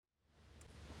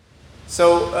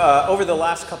Over the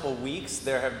last couple weeks,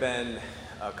 there have been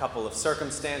a couple of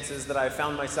circumstances that I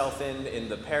found myself in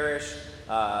the parish,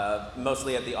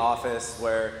 mostly at the office,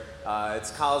 where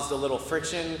it's caused a little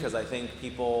friction because I think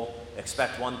people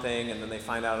expect one thing and then they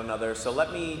find out another. So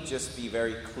let me just be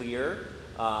very clear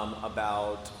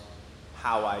about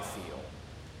how I feel.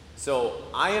 So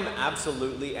I am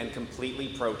absolutely and completely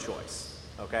pro-choice,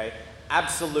 okay?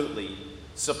 Absolutely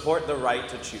support the right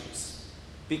to choose.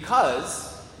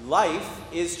 Because life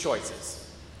is choices.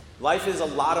 Life is a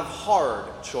lot of hard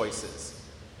choices.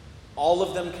 All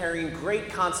of them carrying great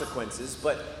consequences,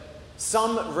 but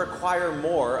some require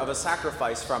more of a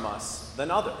sacrifice from us than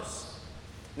others.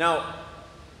 Now,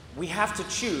 we have to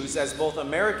choose, as both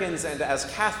Americans and as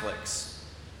Catholics,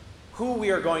 who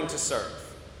we are going to serve.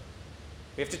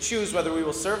 We have to choose whether we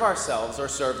will serve ourselves or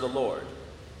serve the Lord.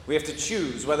 We have to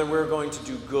choose whether we're going to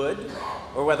do good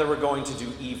or whether we're going to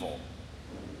do evil.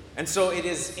 And so it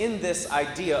is in this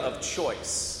idea of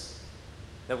choice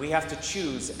that we have to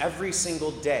choose every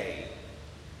single day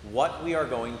what we are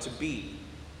going to be,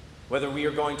 whether we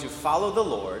are going to follow the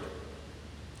Lord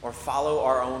or follow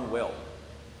our own will.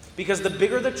 Because the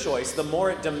bigger the choice, the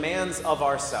more it demands of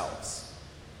ourselves,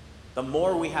 the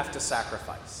more we have to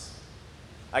sacrifice.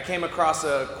 I came across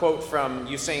a quote from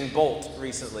Usain Bolt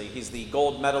recently. He's the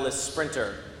gold medalist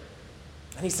sprinter.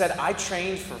 And he said, "I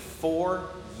trained for 4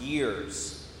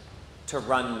 years to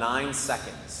run 9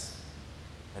 seconds.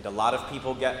 And a lot of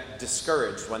people get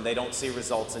discouraged when they don't see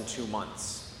results in 2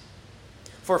 months.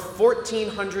 For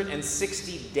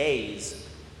 1,460 days,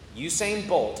 Usain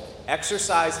Bolt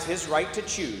exercised his right to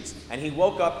choose, and he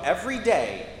woke up every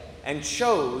day and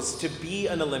chose to be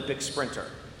an Olympic sprinter.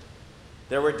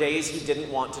 There were days he didn't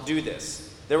want to do this.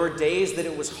 There were days that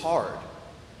it was hard,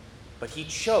 but he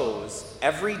chose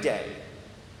every day,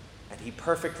 and he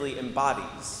perfectly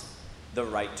embodies the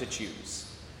right to choose."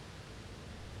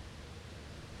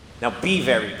 Now, be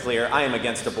very clear, I am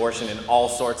against abortion in all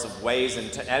sorts of ways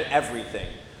and everything.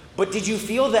 But did you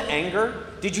feel the anger?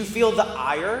 Did you feel the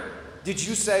ire? Did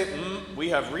you say, we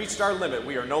have reached our limit,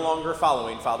 we are no longer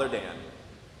following Father Dan?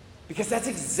 Because that's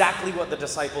exactly what the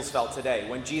disciples felt today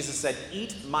when Jesus said,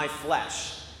 "Eat my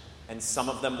flesh," and some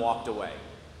of them walked away.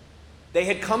 They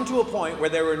had come to a point where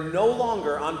they were no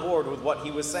longer on board with what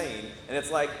he was saying. And it's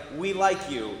like, we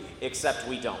like you, except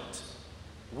we don't.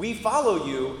 We follow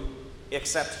you,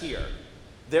 except here.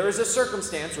 There is a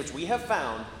circumstance which we have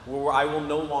found where I will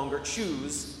no longer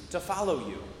choose to follow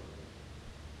you.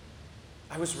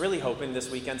 I was really hoping this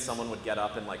weekend someone would get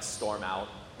up and storm out.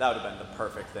 That would have been the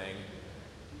perfect thing.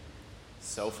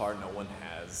 So far, no one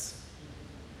has.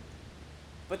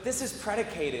 But this is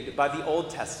predicated by the Old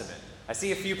Testament. I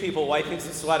see a few people wiping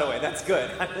some sweat away. That's good.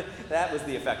 That was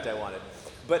the effect I wanted.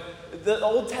 But the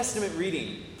Old Testament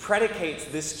reading predicates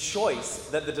this choice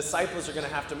that the disciples are going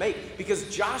to have to make, because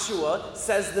Joshua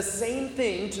says the same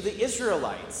thing to the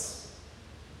Israelites.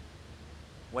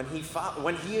 When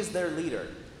he is their leader,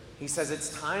 he says it's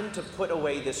time to put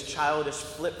away this childish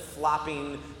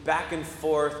flip-flopping back and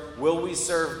forth. Will we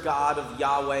serve God of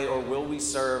Yahweh or will we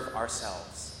serve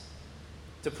ourselves?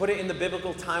 To put it in the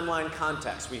biblical timeline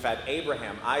context, we've had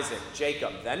Abraham, Isaac,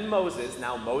 Jacob, then Moses.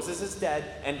 Now Moses is dead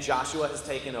and Joshua has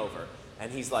taken over.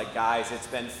 And he's like, guys, it's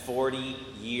been 40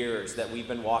 years that we've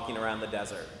been walking around the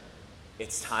desert.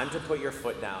 It's time to put your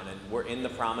foot down and we're in the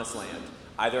promised land.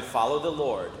 Either follow the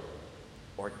Lord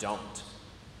or don't.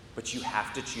 But you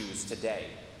have to choose today.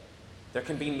 There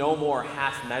can be no more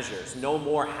half measures, no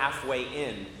more halfway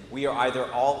in. We are either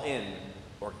all in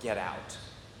or get out.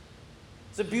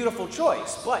 It's a beautiful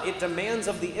choice, but it demands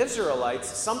of the Israelites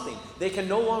something. They can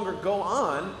no longer go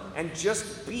on and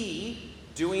just be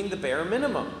doing the bare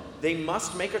minimum. They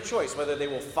must make a choice whether they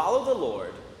will follow the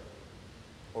Lord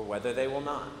or whether they will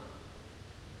not.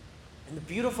 And the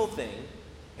beautiful thing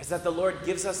is that the Lord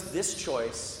gives us this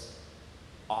choice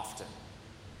often.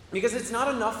 Because it's not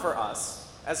enough for us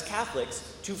as Catholics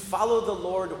to follow the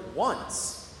Lord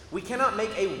once. We cannot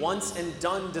make a once and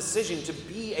done decision to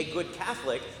be a good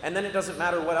Catholic, and then it doesn't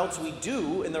matter what else we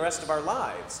do in the rest of our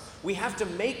lives. We have to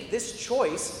make this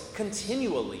choice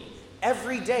continually.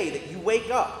 Every day that you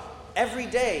wake up, every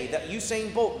day that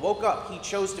Usain Bolt woke up, he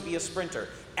chose to be a sprinter.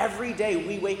 Every day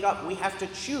we wake up, we have to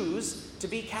choose to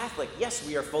be Catholic. Yes,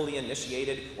 we are fully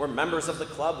initiated. We're members of the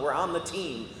club. We're on the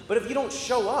team. But if you don't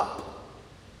show up,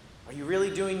 are you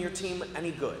really doing your team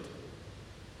any good?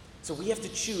 So we have to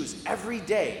choose every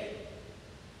day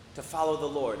to follow the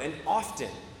Lord. And often,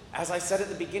 as I said at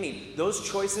the beginning, those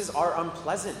choices are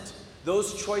unpleasant.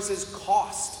 Those choices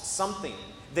cost something.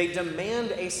 They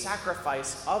demand a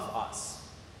sacrifice of us.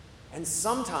 And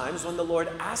sometimes when the Lord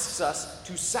asks us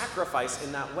to sacrifice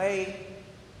in that way,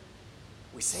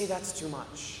 we say that's too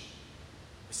much.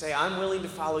 We say, I'm willing to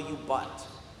follow you, but.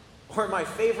 Or my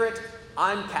favorite,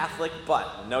 I'm Catholic,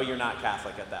 but. No, you're not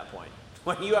Catholic at that point.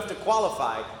 When you have to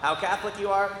qualify how Catholic you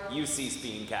are, you cease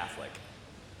being Catholic.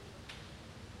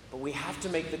 But we have to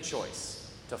make the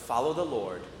choice to follow the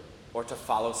Lord or to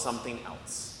follow something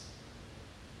else.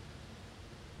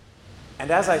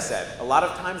 And as I said, a lot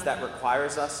of times that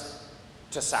requires us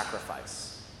to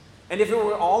sacrifice. And if it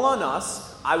were all on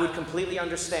us, I would completely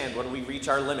understand when we reach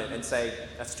our limit and say,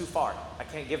 that's too far. I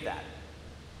can't give that.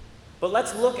 But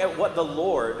let's look at what the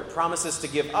Lord promises to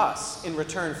give us in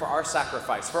return for our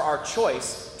sacrifice, for our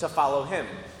choice to follow him.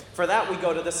 For that, we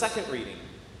go to the second reading.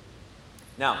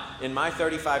 Now, in my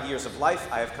 35 years of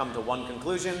life, I have come to one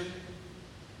conclusion,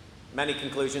 many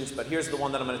conclusions, but here's the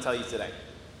one that I'm going to tell you today.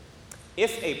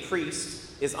 If a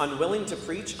priest is unwilling to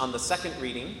preach on the second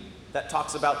reading that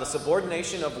talks about the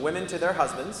subordination of women to their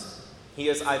husbands, he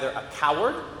is either a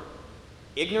coward,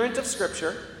 ignorant of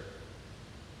Scripture,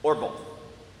 or both.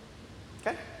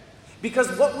 Okay? Because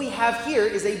what we have here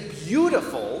is a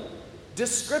beautiful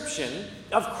description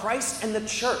of Christ and the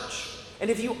church. And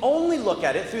if you only look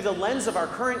at it through the lens of our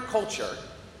current culture,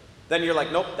 then you're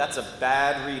like, nope, that's a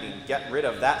bad reading. Get rid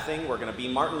of that thing. We're going to be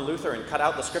Martin Luther and cut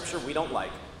out the Scripture we don't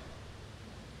like.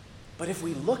 But if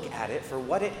we look at it for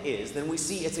what it is, then we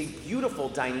see it's a beautiful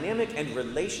dynamic and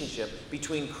relationship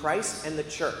between Christ and the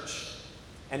church.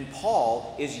 And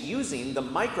Paul is using the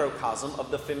microcosm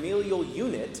of the familial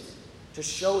unit to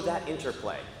show that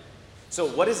interplay. So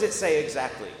what does it say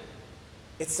exactly?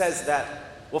 It says that,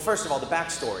 well, first of all, the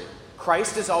backstory.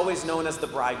 Christ is always known as the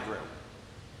bridegroom.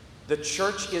 The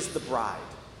church is the bride.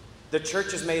 The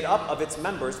church is made up of its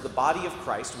members, the body of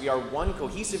Christ. We are one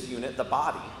cohesive unit, the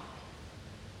body.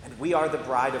 And we are the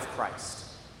bride of Christ.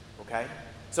 Okay?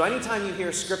 So anytime you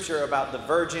hear scripture about the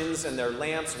virgins and their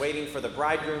lamps waiting for the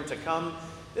bridegroom to come,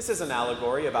 this is an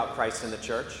allegory about Christ and the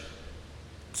church.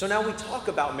 So now we talk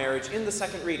about marriage in the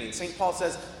second reading. St. Paul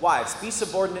says, wives, be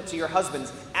subordinate to your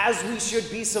husbands as we should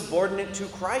be subordinate to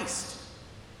Christ.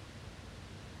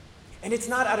 And it's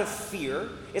not out of fear.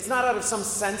 It's not out of some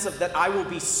sense of that I will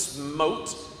be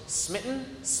smitten,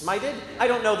 smited. I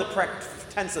don't know the correct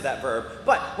tense of that verb.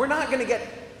 But we're not going to get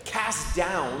cast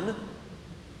down.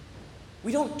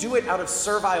 We don't do it out of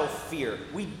servile fear.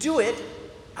 We do it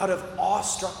out of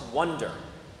awestruck wonder.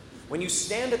 When you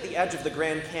stand at the edge of the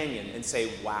Grand Canyon and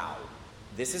say, wow,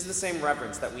 this is the same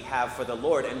reverence that we have for the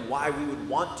Lord and why we would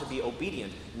want to be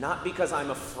obedient, not because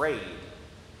I'm afraid,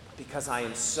 but because I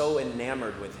am so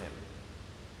enamored with him.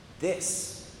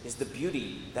 This is the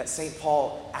beauty that St.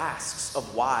 Paul asks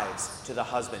of wives to the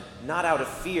husband. Not out of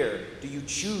fear do you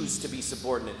choose to be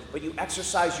subordinate, but you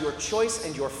exercise your choice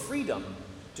and your freedom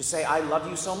to say, I love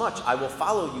you so much, I will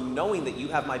follow you knowing that you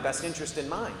have my best interest in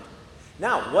mind.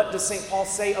 Now, what does St. Paul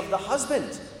say of the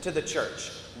husband to the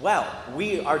church? Well,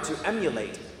 we are to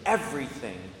emulate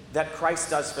everything that Christ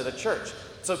does for the church.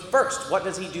 So first, what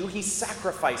does he do? He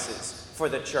sacrifices for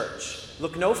the church.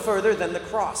 Look no further than the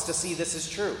cross to see this is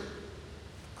true.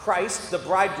 Christ, the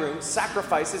bridegroom,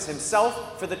 sacrifices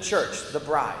himself for the church, the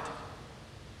bride.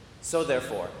 So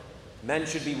therefore, men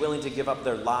should be willing to give up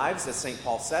their lives, as St.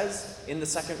 Paul says in the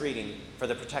second reading, for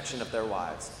the protection of their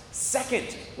wives.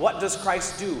 Second, what does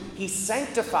Christ do? He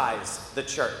sanctifies the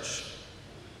church.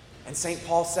 And St.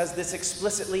 Paul says this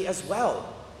explicitly as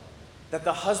well, that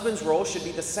the husband's role should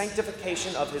be the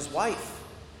sanctification of his wife.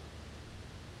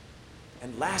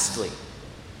 And lastly,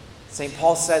 St.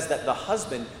 Paul says that the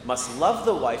husband must love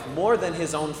the wife more than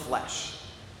his own flesh.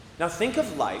 Now think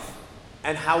of life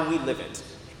and how we live it.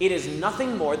 It is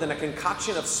nothing more than a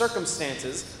concoction of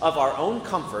circumstances of our own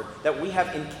comfort that we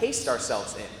have encased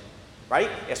ourselves in, right?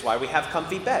 It's why we have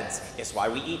comfy beds. It's why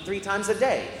we eat 3 times a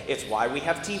day. It's why we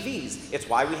have TVs. It's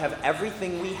why we have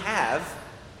everything we have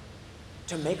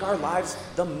to make our lives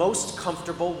the most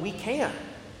comfortable we can.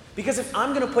 Because if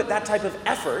I'm going to put that type of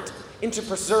effort into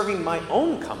preserving my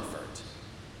own comfort,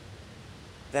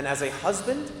 then as a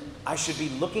husband, I should be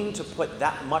looking to put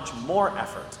that much more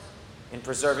effort in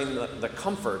preserving the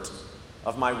comfort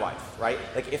of my wife, right?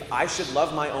 Like if I should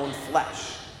love my own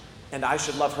flesh, and I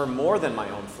should love her more than my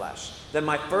own flesh, then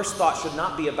my first thought should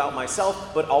not be about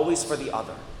myself, but always for the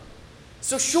other.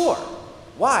 So sure,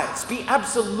 wives, be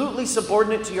absolutely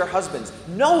subordinate to your husbands,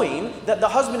 knowing that the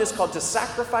husband is called to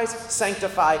sacrifice,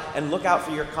 sanctify, and look out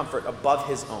for your comfort above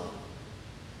his own.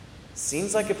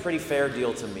 Seems like a pretty fair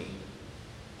deal to me,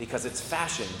 because it's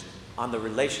fashioned on the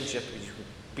relationship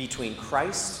between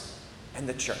Christ and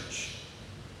the church.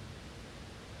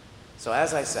 So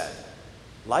as I said,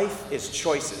 life is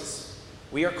choices.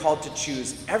 We are called to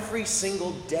choose every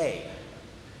single day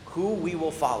who we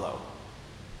will follow.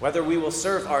 whether we will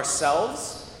serve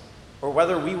ourselves or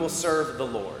whether we will serve the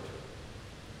Lord.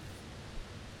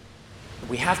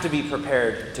 We have to be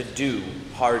prepared to do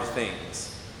hard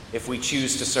things if we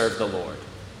choose to serve the Lord.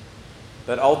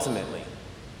 But ultimately,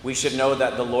 we should know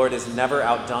that the Lord is never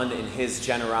outdone in his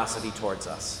generosity towards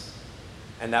us,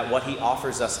 and that what he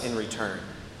offers us in return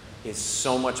is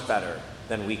so much better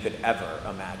than we could ever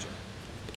imagine.